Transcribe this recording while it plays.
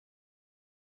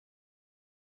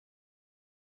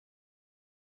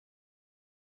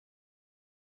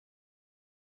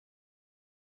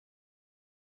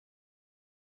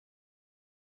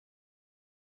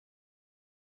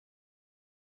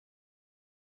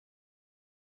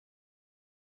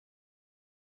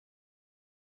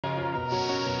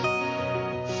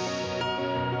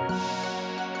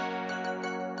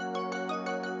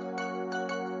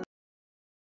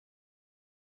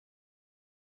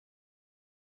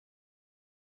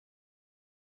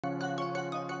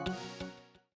Hello,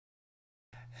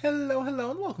 hello,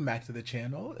 and welcome back to the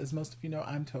channel. As most of you know,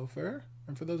 I'm Topher.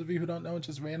 And for those of you who don't know and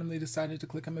just randomly decided to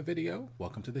click on my video,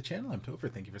 welcome to the channel. I'm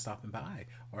Topher. Thank you for stopping by.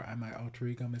 Or I'm my alter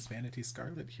ego, Miss Vanity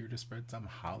Scarlet, here to spread some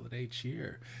holiday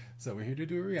cheer. So we're here to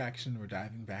do a reaction. We're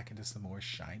diving back into some more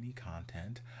SHINee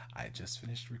content. I just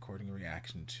finished recording a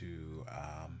reaction to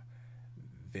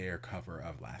their cover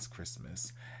of Last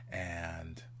Christmas.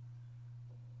 And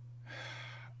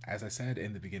as I said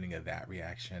in the beginning of that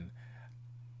reaction,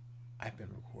 I've been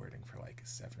recording for like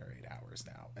 7 or 8 hours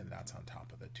now, and that's on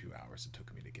top of the 2 hours it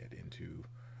took me to get into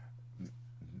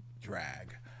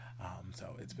drag.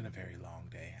 So it's been a very long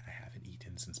day. I haven't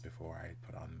eaten since before I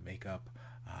put on makeup,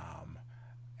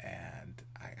 and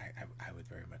I would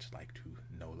very much like to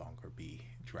no longer be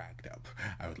dragged up.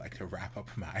 I would like to wrap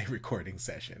up my recording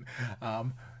session,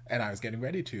 and I was getting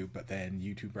ready to, but then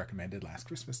YouTube recommended Last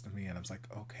Christmas to me, and I was like,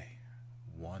 okay,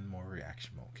 one more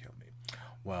reaction won't kill me.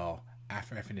 Well,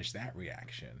 after I finished that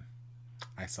reaction,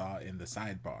 I saw in the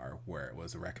sidebar where it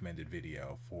was a recommended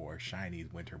video for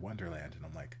SHINee's Winter Wonderland, and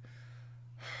I'm like,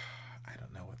 I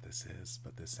don't know what this is,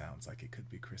 but this sounds like it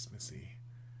could be Christmassy.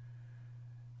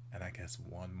 And I guess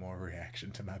one more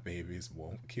reaction to my babies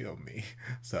won't kill me.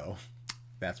 So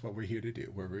that's what we're here to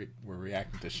do. We're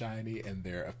reacting to SHINee and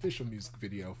their official music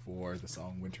video for the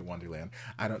song Winter Wonderland.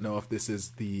 I don't know if this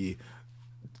is the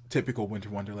typical Winter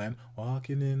Wonderland,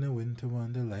 walking in a winter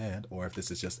wonderland, or if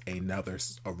this is just another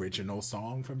original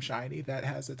song from SHINee that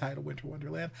has the title Winter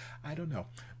Wonderland. I don't know,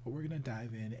 but we're gonna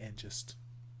dive in and just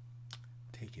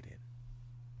take it in.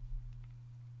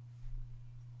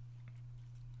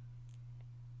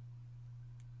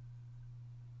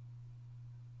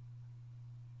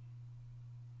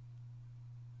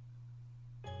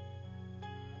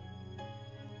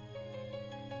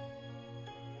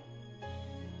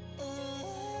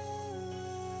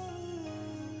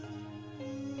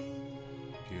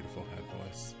 Beautiful head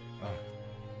voice.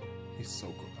 He's so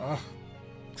good.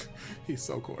 He's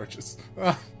so gorgeous.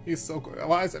 He's so good.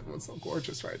 Why is everyone so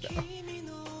gorgeous right now?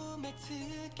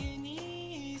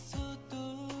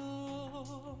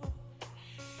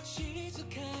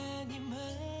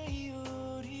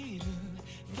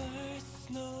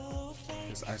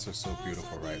 His eyes are so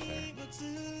beautiful right there.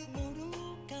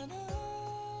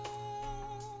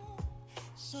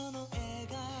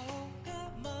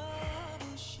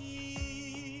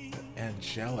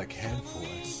 Angelic head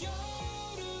voice.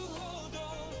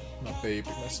 My baby,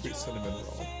 my sweet cinnamon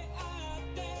roll.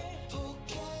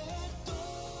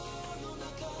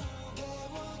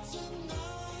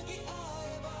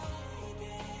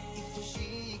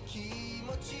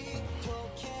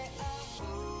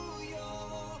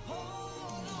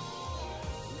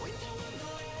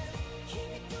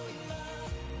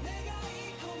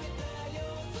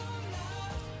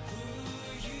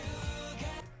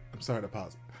 I'm sorry to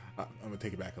pause. I'm gonna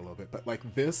take it back a little bit, but like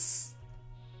this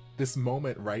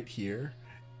moment right here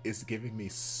is giving me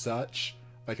such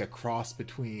like a cross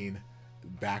between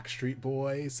Backstreet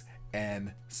Boys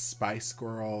and Spice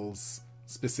Girls,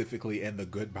 specifically in the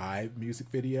Goodbye music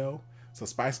video. So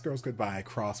Spice Girls Goodbye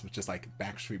cross with just like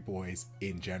Backstreet Boys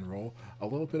in general. A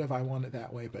little bit of I Want It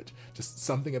That Way, but just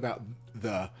something about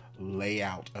the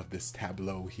layout of this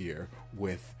tableau here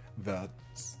with the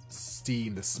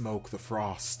steam, the smoke, the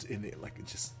frost in it, like it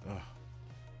just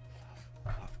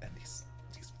love, and these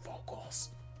vocals.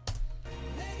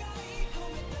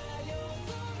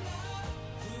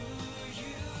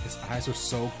 His eyes are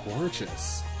so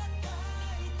gorgeous.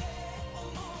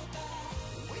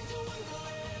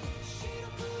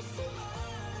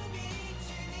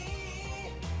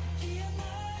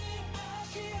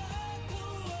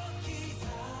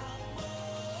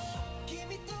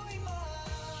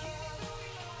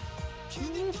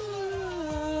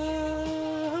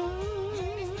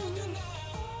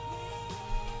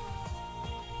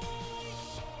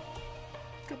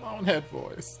 Come on, head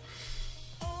voice.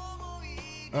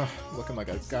 Looking like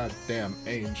a goddamn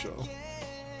angel.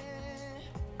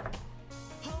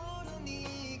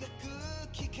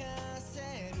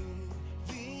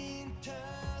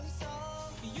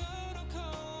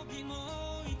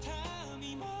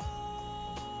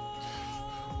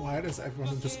 Why does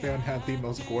everyone in this band have the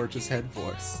most gorgeous head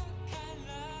voice?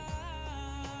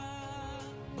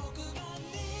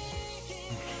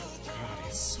 God,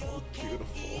 he's so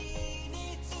beautiful.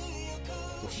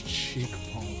 Those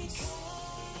cheekbones.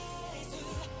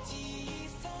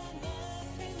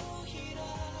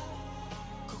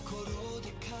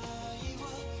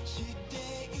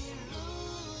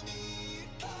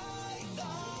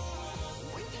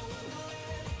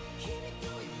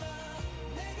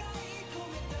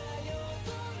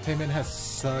 Taemin has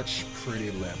such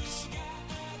pretty lips.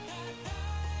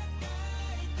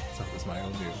 So does my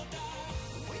Onew.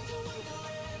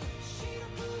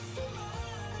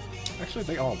 Actually,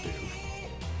 they all do.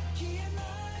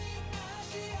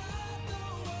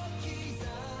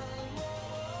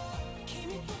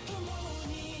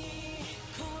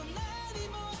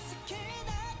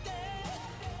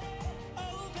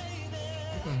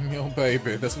 Yo,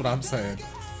 baby, that's what I'm saying.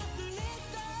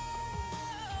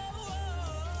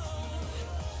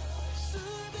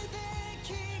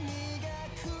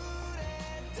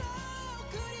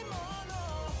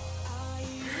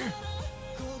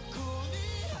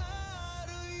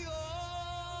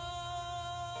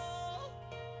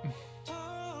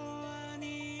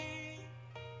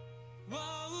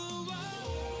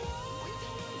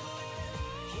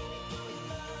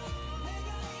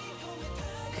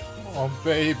 Oh,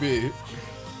 baby.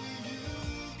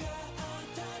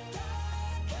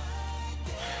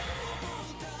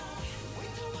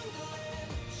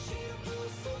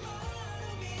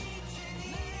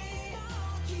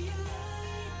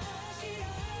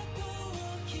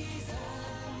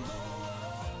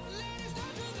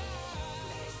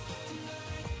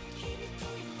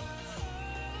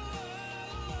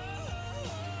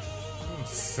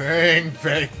 Sing,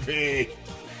 baby.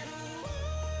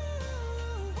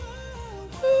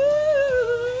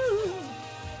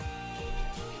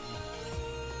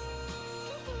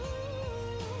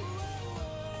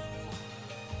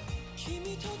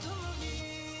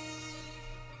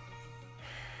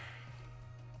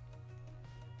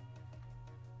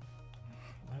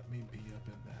 Let me be up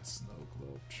in that snow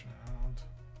globe, child.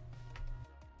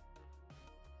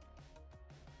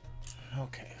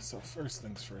 Okay, so first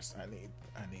things first, I need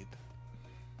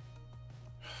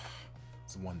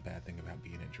it's one bad thing about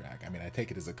being in drag. I mean, I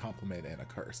take it as a compliment and a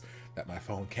curse that my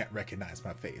phone can't recognize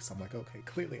my face. I'm like, okay,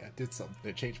 clearly I did something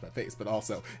to change my face, but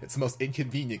also it's the most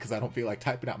inconvenient because I don't feel like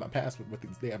typing out my password with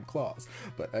these damn claws.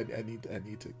 But I need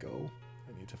to go.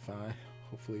 I need to find.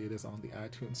 Hopefully, it is on the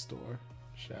iTunes store.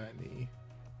 SHINee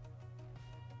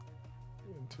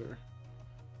Winter.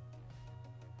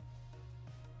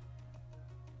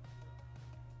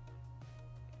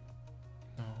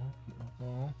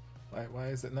 No. Why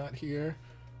is it not here?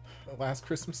 Last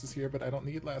Christmas is here, but I don't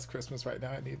need Last Christmas right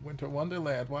now. I need Winter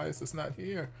Wonderland. Why is this not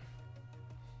here?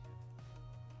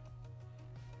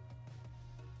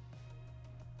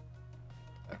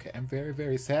 Okay, I'm very,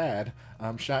 very sad.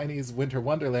 SHINee's Winter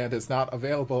Wonderland is not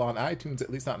available on iTunes, at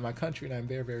least not in my country, and I'm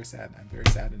very, very sad. I'm very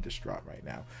sad and distraught right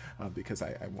now because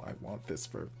I want this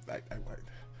for...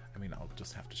 I mean, I'll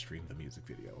just have to stream the music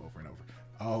video over and over.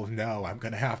 Oh no, I'm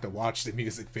gonna have to watch the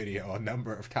music video a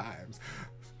number of times.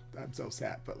 I'm so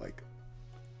sad, but like,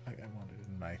 I wanted it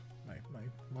in my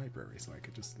library so I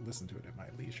could just listen to it at my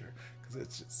leisure because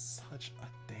it's just such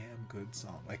a damn good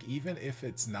song. Like, even if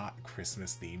it's not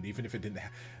Christmas themed, even if it didn't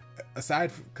have,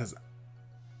 aside from, because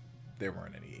there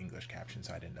weren't any English captions,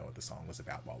 so I didn't know what the song was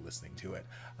about while listening to it.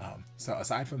 So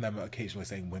aside from them occasionally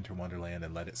saying Winter Wonderland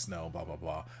and Let It Snow, blah blah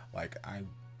blah, like, I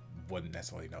wouldn't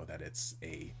necessarily know that it's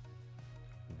a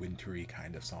wintry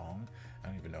kind of song. I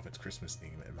don't even know if it's Christmas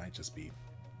themed. It might just be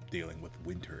dealing with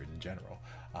winter in general.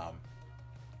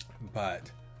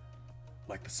 But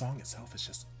like, the song itself is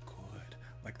just good.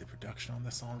 Like, the production on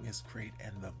the song is great,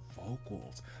 and the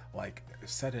vocals, like, I've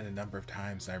said it a number of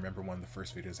times, and I remember one of the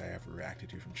first videos I ever reacted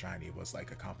to from SHINee was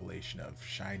like a compilation of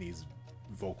SHINee's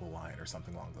vocal line or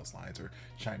something along those lines, or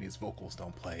SHINee's vocals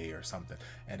don't play or something,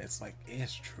 and it's like,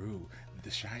 it's true, the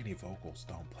SHINee vocals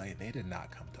don't play. They did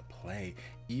not come to play.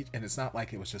 And it's not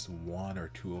like it was just one or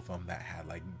two of them that had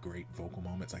like great vocal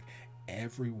moments. Like,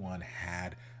 everyone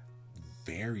had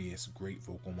various great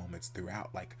vocal moments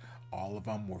throughout. Like, all of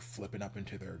them were flipping up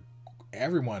into their...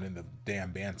 Everyone in the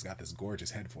damn band's got this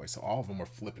gorgeous head voice, so all of them were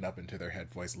flipping up into their head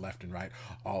voice left and right.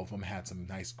 All of them had some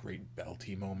nice, great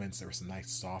belty moments. There were some nice,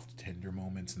 soft, tender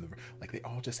moments, and like, they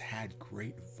all just had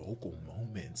great vocal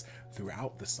moments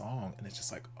throughout the song. And it's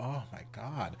just like, oh my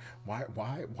god,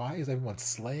 why is everyone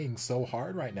slaying so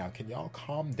hard right now? Can y'all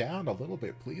calm down a little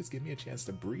bit, please? Give me a chance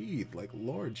to breathe, like,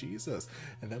 Lord Jesus.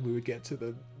 And then we would get to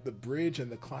the bridge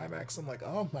and the climax. I'm like,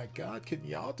 oh my god, can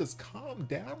y'all just calm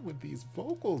down with these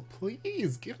vocals, please?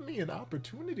 Give me an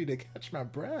opportunity to catch my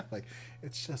breath. Like,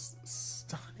 it's just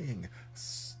stunning,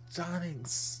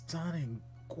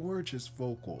 gorgeous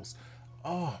vocals.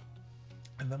 Oh,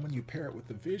 and then when you pair it with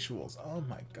the visuals, oh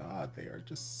my god, they are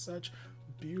just such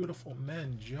beautiful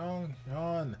men.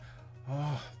 Jonghyun,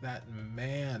 oh, that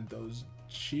man, those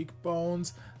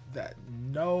cheekbones, that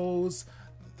nose,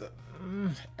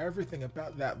 everything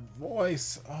about that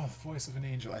voice. Oh, voice of an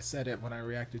angel. I said it when I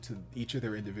reacted to each of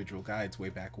their individual guides way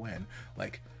back when.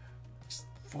 Like, just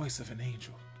voice of an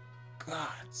angel. God,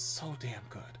 so damn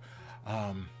good.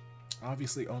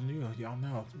 Obviously Onew, y'all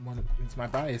know, it's my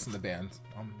bias in the band.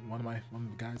 One of the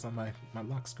guys on my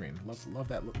lock screen. Love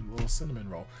that little cinnamon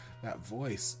roll. That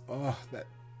voice. Oh, that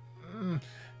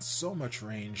so much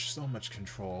range, so much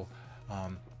control.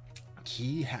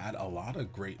 He had a lot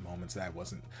of great moments that I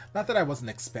wasn't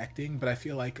expecting, but I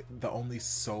feel like the only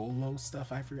solo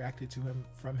stuff I've reacted to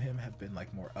from him have been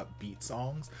like more upbeat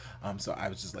songs. So I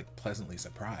was just like pleasantly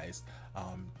surprised.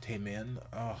 Taemin,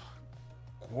 oh,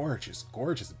 gorgeous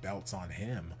belts on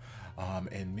him.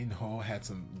 And Minho had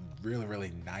some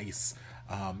really nice,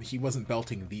 he wasn't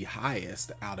belting the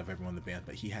highest out of everyone in the band,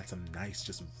 but he had some nice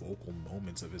just vocal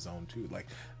moments of his own too. Like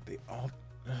they all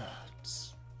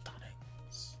stunning,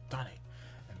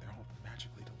 and they're all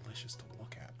magically delicious to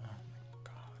look at. Oh my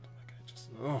god, like I just,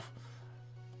 oh,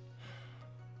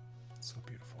 so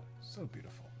beautiful.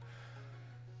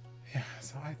 Yeah,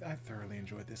 so I thoroughly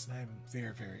enjoyed this, and I'm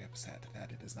very upset that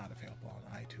it is not available on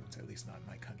iTunes, at least not in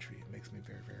my country. It makes me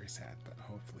very sad, but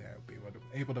hopefully I will be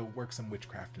able to work some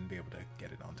witchcraft and be able to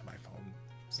get it onto my phone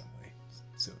some way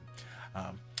soon.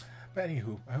 But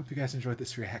anywho, I hope you guys enjoyed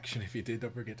this reaction. If you did,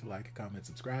 don't forget to like, comment,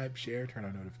 subscribe, share, turn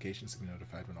on notifications to be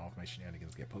notified when all of my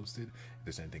shenanigans get posted. If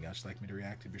there's anything else you'd like me to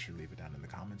react to, be sure to leave it down in the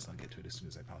comments. I'll get to it as soon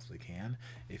as I possibly can.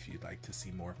 If you'd like to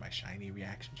see more of my SHINee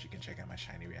reactions, you can check out my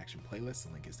SHINee reaction playlist.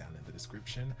 The link is down in the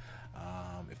description.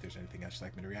 If there's anything else you'd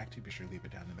like me to react to, be sure to leave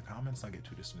it down in the comments. I'll get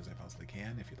to it as soon as I possibly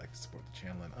can. If you'd like to support the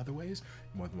channel in other ways,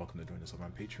 you're more than welcome to join us over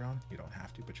on Patreon. You don't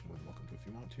have to, but you're more than welcome to if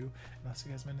you want to. And I'll see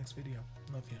you guys in my next video.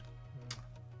 Love you.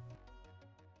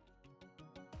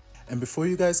 And before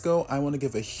you guys go, I want to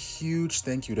give a huge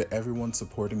thank you to everyone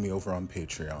supporting me over on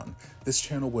Patreon. This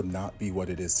channel would not be what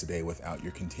it is today without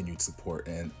your continued support,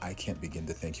 and I can't begin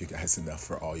to thank you guys enough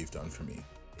for all you've done for me.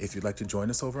 If you'd like to join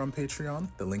us over on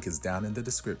Patreon, the link is down in the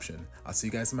description. I'll see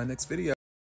you guys in my next video.